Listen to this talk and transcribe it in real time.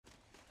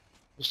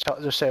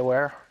Just say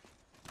where.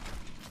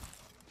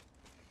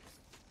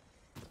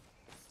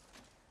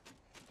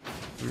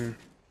 Hmm.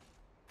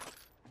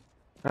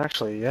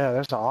 Actually, yeah,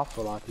 there's an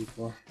awful lot of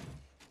people.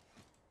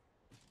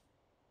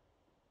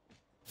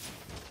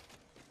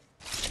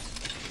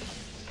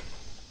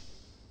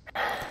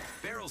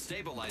 Barrel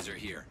stabilizer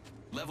here.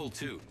 Level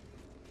 2.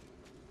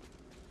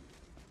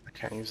 I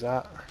can't use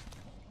that.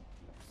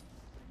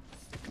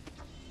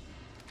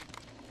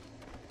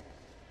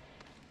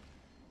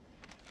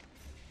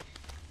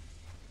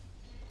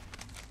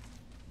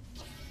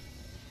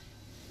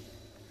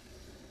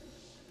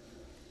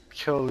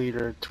 Kill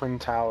leader, Twin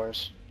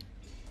Towers.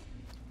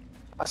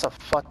 That's a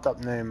fucked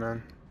up name,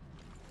 man.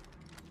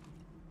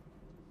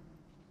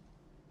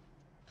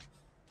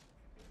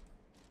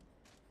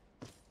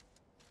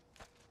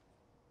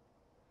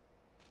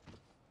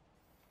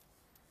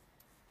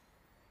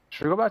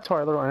 Should we go back to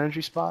our little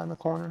energy spot in the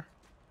corner?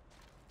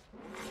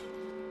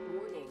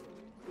 Warning.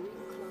 Ring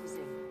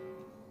closing.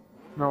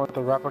 No, with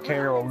the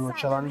replicator where we were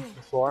chilling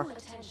before.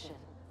 Attention.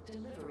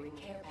 Delivering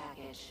care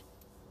package.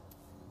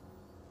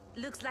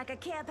 Looks like a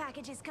care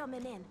package is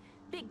coming in.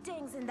 Big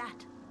things in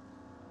that.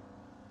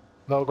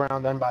 Low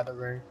ground, then by the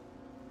ring.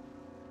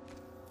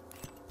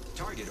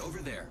 Target over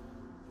there.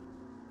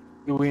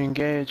 Do we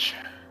engage?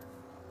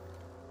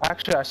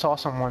 Actually, I saw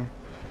someone.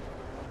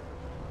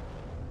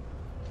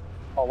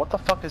 Oh, what the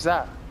fuck is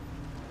that?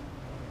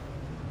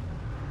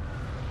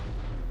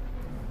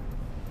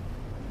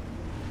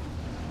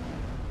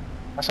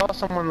 I saw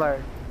someone like...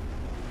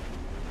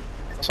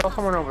 I saw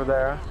someone over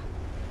there.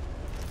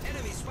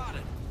 Enemy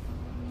spotted.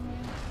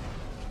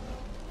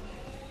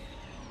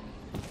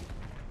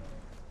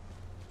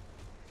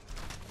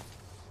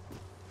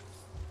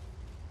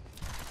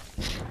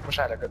 Wish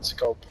I had a good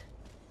scope.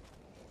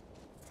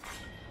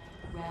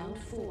 Round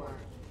 4.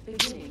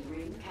 Beginning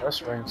ring countdown.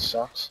 This ring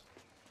sucks.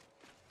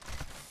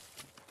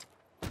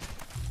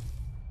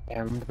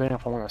 Damn, I'm debating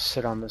if I want to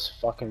sit on this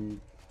fucking...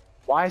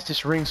 Why is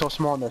this ring so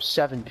small and there's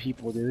 7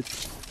 people, dude?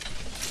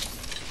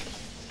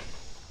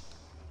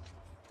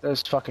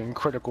 That's fucking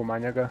critical, my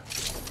nigga.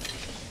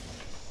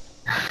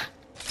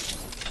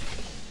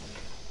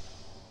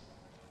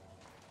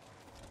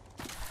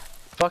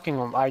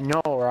 Fucking, I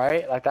know,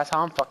 right? Like, that's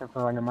how I'm fucking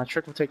feeling right now. My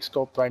trick and take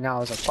scope right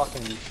now is a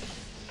fucking...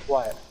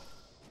 What?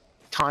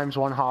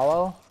 ×1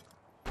 hollow?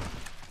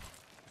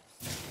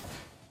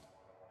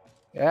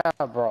 Yeah,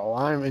 bro,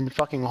 I'm in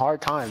fucking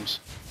hard times.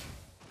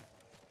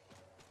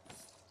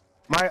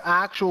 My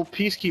actual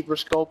Peacekeeper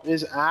scope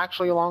is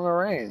actually longer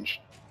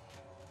range.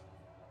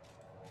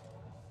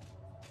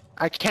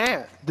 I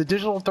can't. The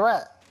digital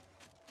threat.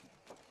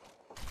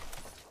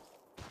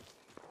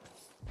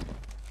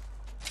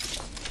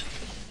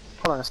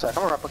 Hold on a sec,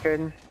 I'm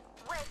replicating.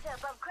 Wait up,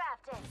 I'm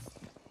crafting.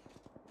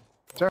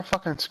 Is there a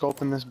fucking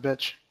scope in this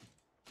bitch?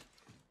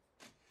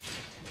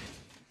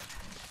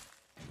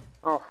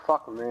 Oh,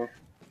 fuck me.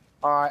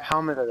 Alright,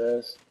 helmet it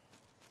is.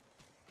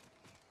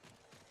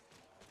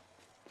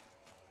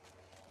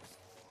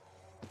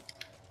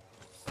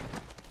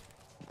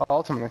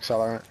 Ultimate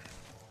accelerant.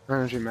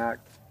 Energy mag.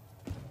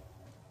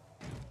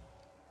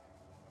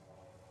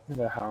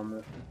 The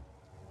helmet.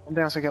 What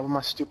else I get with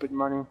my stupid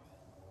money?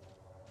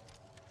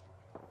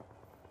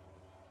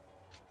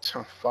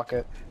 So fuck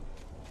it.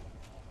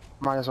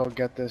 Might as well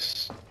get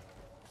this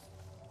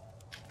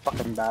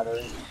fucking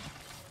battery.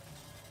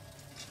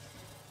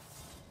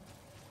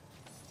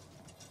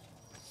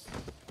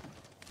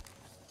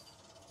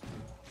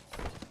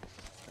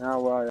 Oh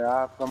well,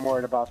 yeah, I'm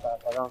worried about that,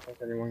 but I don't think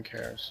anyone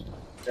cares.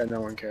 Yeah, no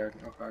one cared.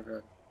 Okay,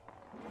 good.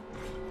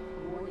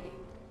 Warning.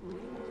 Ring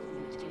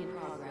movement in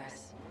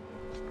progress.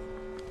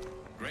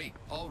 Great.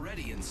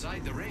 Already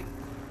inside the ring.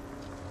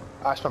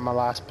 I spent my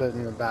last bit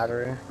in the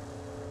battery.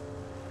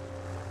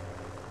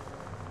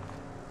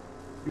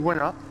 You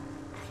went up.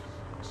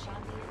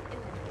 Champion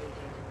eliminated.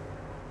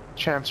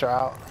 Champs are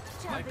out.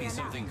 Might be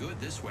something good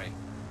this way.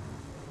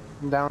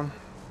 I'm down.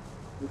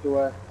 Lead the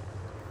way.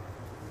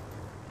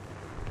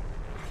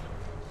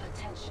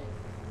 Attention.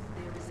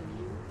 There is a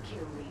new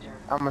kill leader.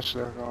 How much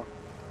did it go?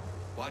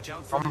 Watch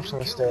out for I'm the just new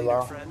gonna kill stay leader,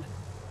 low. friend.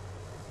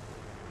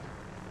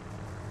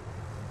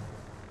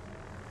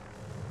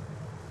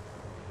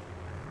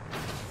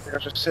 You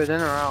guys should sit in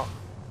or out.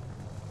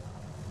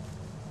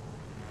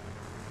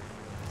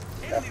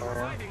 Enemy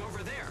Definitely. reviving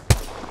over there.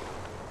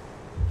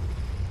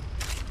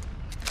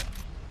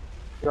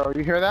 Yo,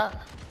 you hear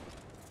that?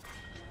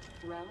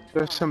 Round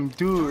There's 5. some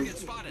dude. Target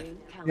spotted. Ring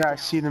Yeah, I countdown.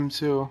 see them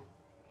too.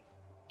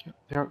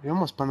 They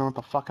almost blended with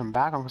the fucking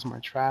background because of my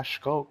trash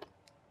scope.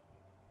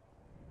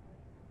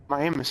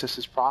 My aim assist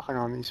is proccing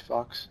on these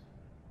fucks.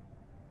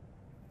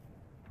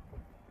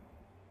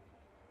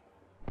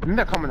 I think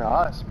they're coming to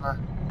us,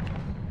 man.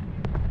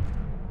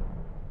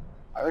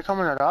 Are they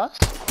coming at us?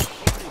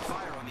 Opening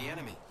fire on the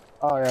enemy.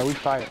 Oh yeah, we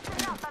fight.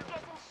 Listen up, I'm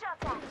getting shot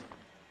at.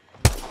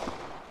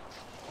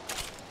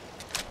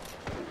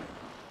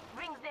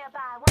 Rings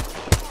nearby, want to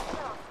get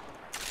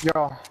close.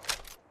 Yo.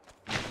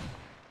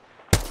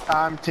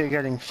 I'm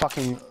getting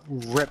fucking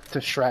ripped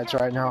to shreds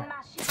right now.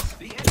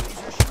 The enemies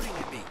are shooting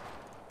at me.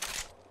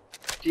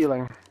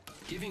 Healing.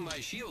 Giving my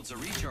shields a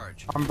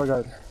recharge. I'm good.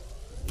 Great.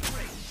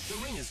 The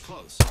ring is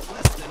close.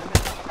 Less than a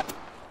minute.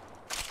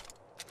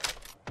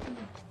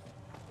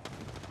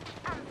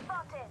 I'm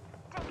spotted.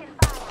 Taking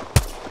fire.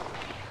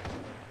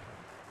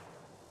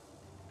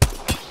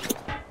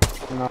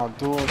 No,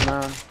 dude,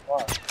 man.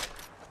 What?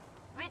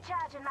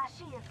 Recharging my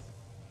shields.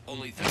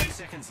 Only 30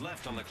 seconds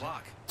left on the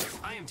clock.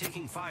 I am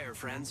taking fire,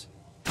 friends.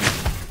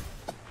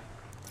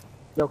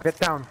 Yo, get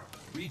down.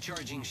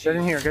 Recharging shields. Get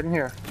in here, get in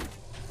here.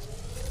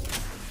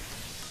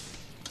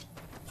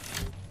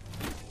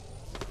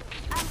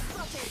 I'm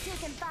spotted.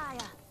 Taking fire.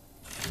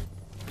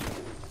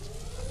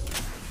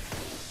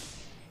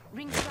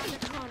 Rings around the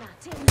corner.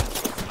 10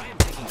 minutes. I am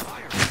taking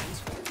fire,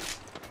 friends.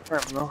 There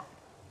we go.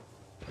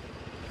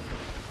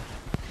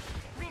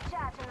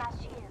 Recharging my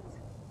shields.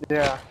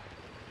 Yeah.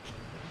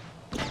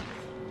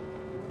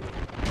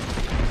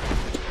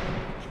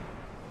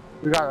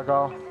 We gotta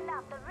go. Listen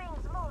up. The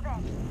ring's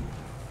moving.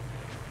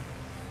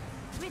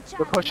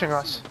 They're pushing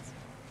us.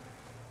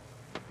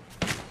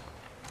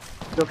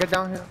 Yo, get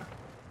down here.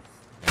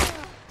 Listen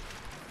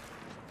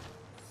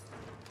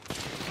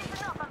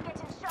up. I'm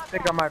getting shot I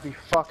think I might be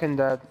fucking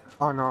dead.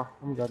 Oh no,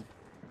 I'm good.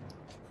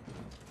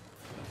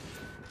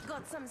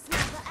 Got some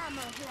sniper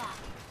ammo here.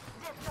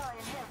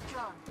 Deploying health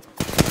drone.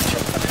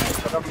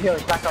 I'm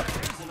healing, back up.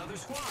 There's another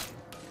squad.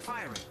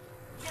 Firing.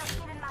 Just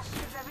giving my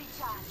shields a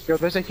recharge. Yo,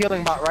 there's a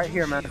healing bot right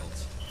here, man.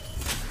 Shields.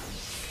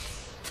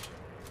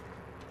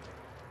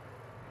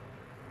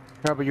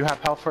 No, but you have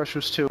health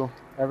rushes too.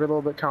 Every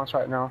little bit counts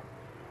right now.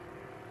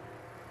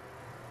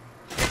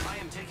 I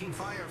am taking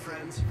fire,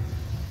 friends.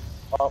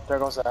 Oh, there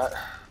goes that.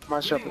 My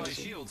ship Giving my is...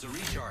 shields a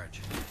recharge.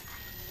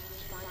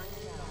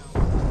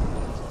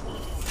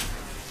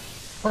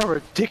 What a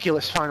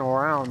ridiculous final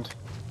round.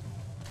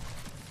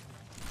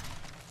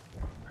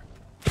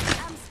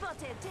 I'm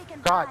spotted. Taking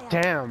God fire.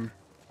 damn.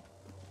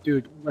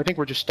 Dude, I think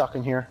we're just stuck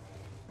in here.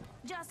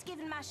 Just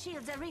giving my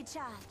shields a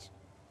recharge.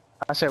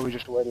 I say we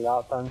just wait it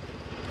out then.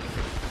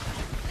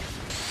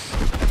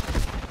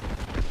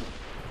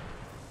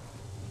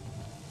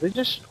 They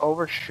just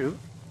overshoot?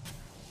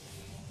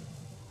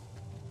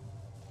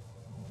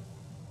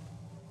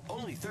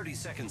 Only 30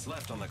 seconds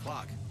left on the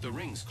clock. The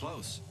ring's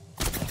close.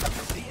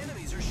 The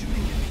enemies are shooting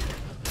at me.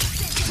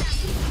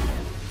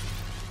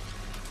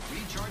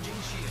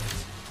 Recharging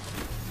shields.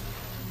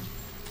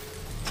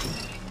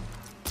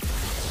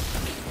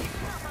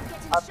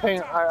 I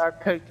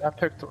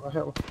picked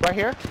right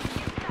here?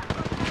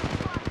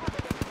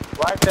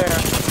 Right there.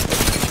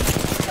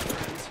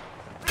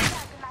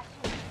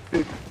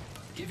 Dude,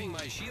 Giving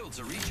my shields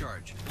a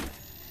recharge.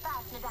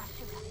 I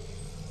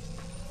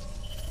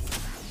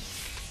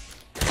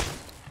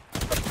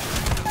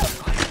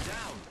am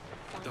down.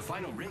 The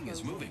final ring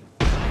is moving.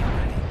 I am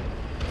ready.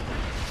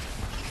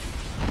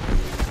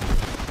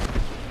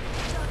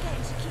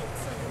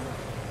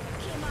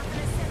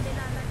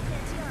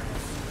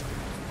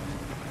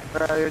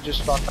 you're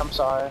just fucked, I'm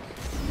sorry.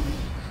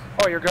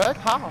 Oh, you're good?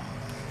 How?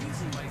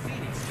 Using my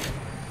Phoenix kit.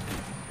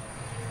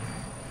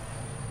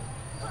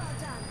 Well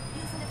done.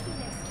 Using the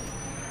Phoenix kit.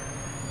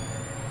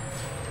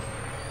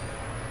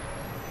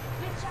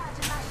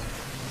 Recharging my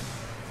shield.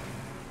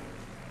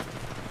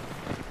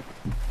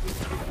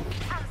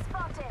 I'm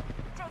spotted.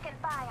 Taking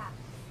fire.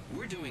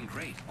 We're doing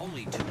great.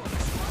 Only 2 on the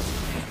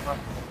squad.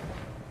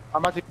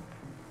 I'm about to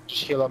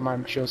just heal up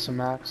my shield some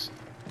max.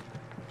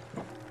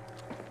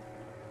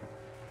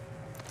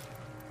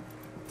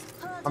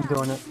 Hold I'm on,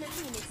 doing it. using the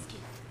Phoenix kit.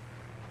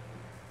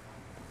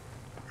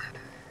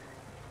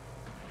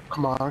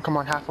 Come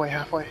on, halfway.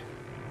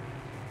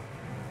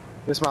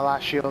 This is my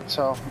last shield,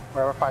 so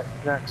wherever I fight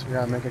next, we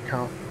gotta make it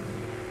count.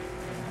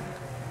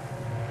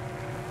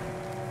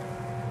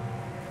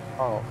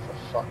 Oh, for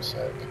fuck's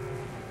sake.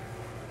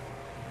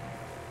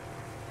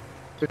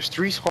 There's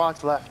 3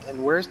 squads left,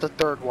 and where's the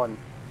 3rd one?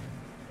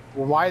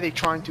 Why are they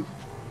trying to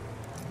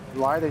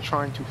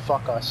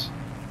fuck us?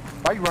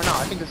 Why you run out?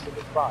 I think this is a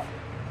good spot.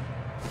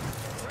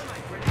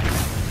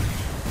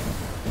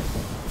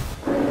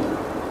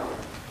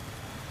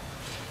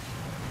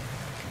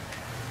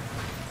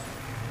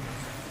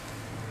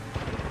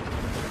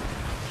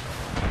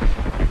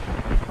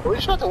 Are we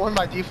just about to win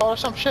by default or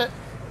some shit?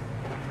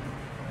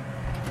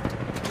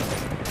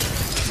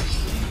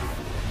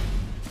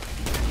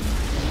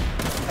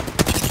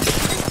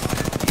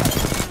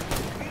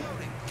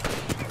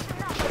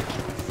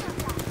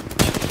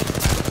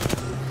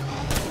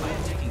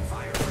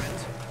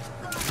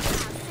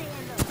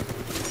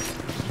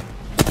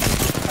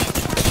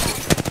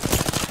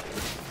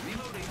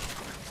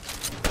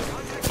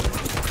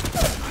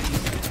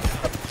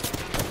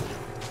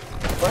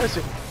 Where is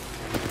it?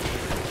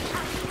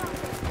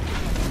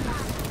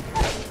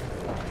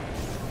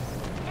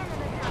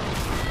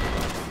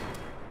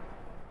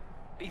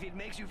 If it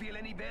makes you feel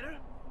any better,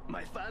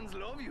 my fans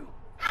love you.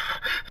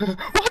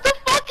 What the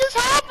fuck is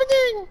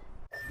happening?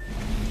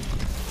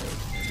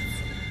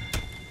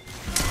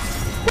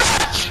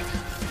 What?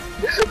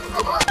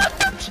 What the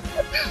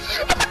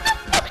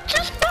fuck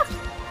just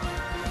happened?